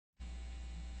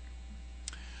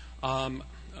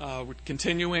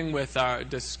Continuing with our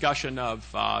discussion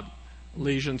of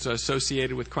lesions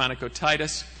associated with chronic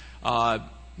otitis,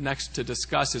 next to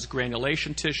discuss is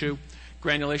granulation tissue.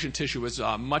 Granulation tissue is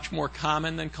much more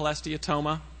common than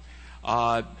cholesteatoma.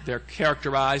 They're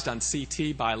characterized on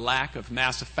CT by lack of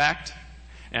mass effect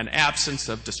and absence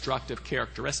of destructive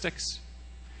characteristics.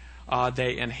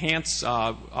 They enhance,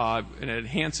 and it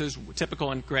enhances,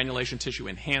 typical granulation tissue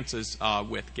enhances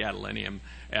with gadolinium,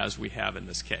 as we have in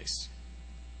this case.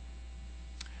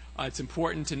 It's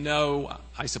important to know,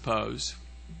 I suppose,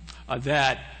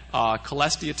 that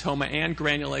cholesteatoma and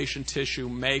granulation tissue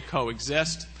may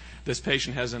coexist. This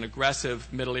patient has an aggressive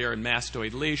middle ear and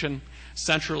mastoid lesion.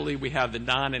 Centrally, we have the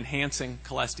non-enhancing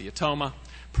cholesteatoma.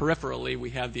 Peripherally,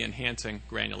 we have the enhancing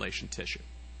granulation tissue.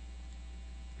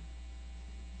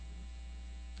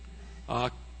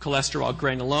 Cholesterol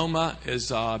granuloma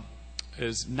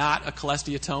is not a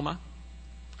cholesteatoma,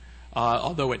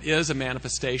 although it is a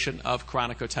manifestation of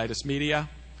chronic otitis media.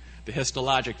 The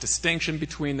histologic distinction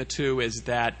between the two is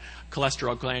that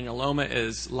cholesterol granuloma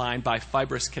is lined by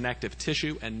fibrous connective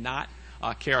tissue and not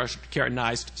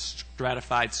keratinized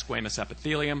stratified squamous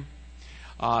epithelium.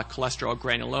 Cholesterol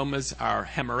granulomas are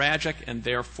hemorrhagic and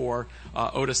therefore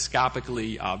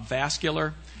otoscopically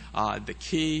vascular. The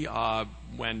key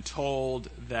when told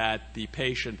that the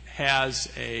patient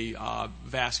has a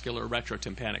vascular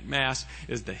retrotympanic mass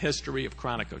is the history of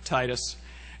chronic otitis,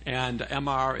 and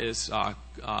MR is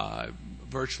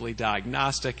virtually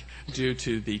diagnostic due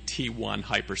to the T1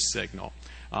 hypersignal.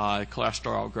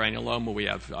 Cholesterol granuloma, we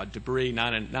have debris,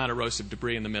 non-erosive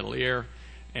debris in the middle ear,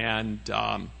 and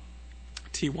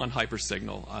T1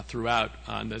 hypersignal throughout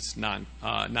on this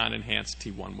non-enhanced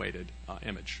T1 weighted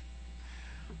image.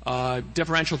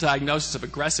 Differential diagnosis of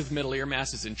aggressive middle ear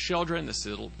masses in children. This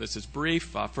is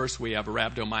brief. First, we have a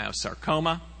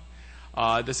rhabdomyosarcoma.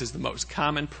 This is the most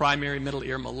common primary middle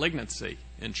ear malignancy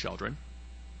in children.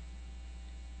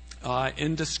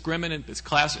 It's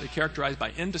characterized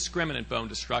by indiscriminate bone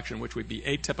destruction, which would be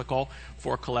atypical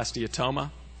for cholesteatoma.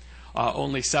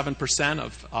 Only 7%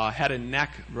 of head and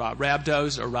neck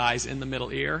rhabdos arise in the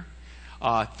middle ear.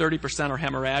 30% are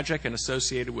hemorrhagic and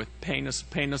associated with painless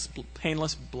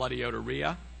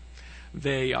bloodyorrhea.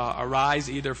 They arise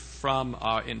either from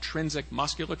intrinsic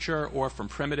musculature or from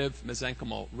primitive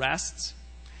mesenchymal rests,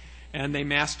 and they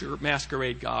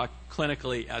masquerade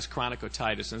clinically as chronic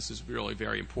otitis. And this is really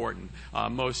very important.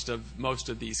 Most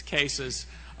of these cases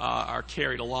are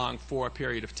carried along for a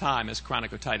period of time as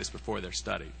chronic otitis before they're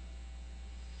studied.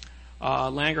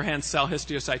 Langerhans cell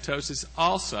histiocytosis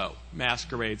also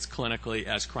masquerades clinically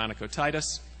as chronic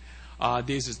otitis.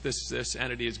 This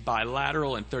entity is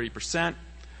bilateral in 30%.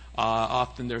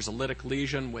 Often there's a lytic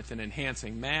lesion with an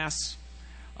enhancing mass.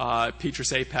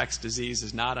 Petrus apex disease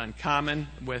is not uncommon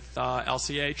with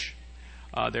LCH.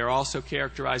 They're also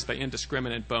characterized by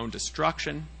indiscriminate bone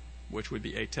destruction, which would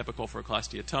be atypical for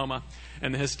cholesteatoma.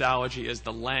 And the histology is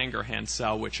the Langerhans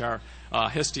cell, which are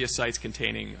histiocytes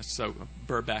containing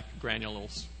Burbeck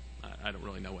granules. I don't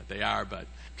really know what they are, but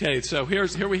okay. So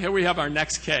here we have our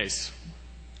next case.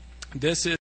 This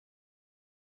is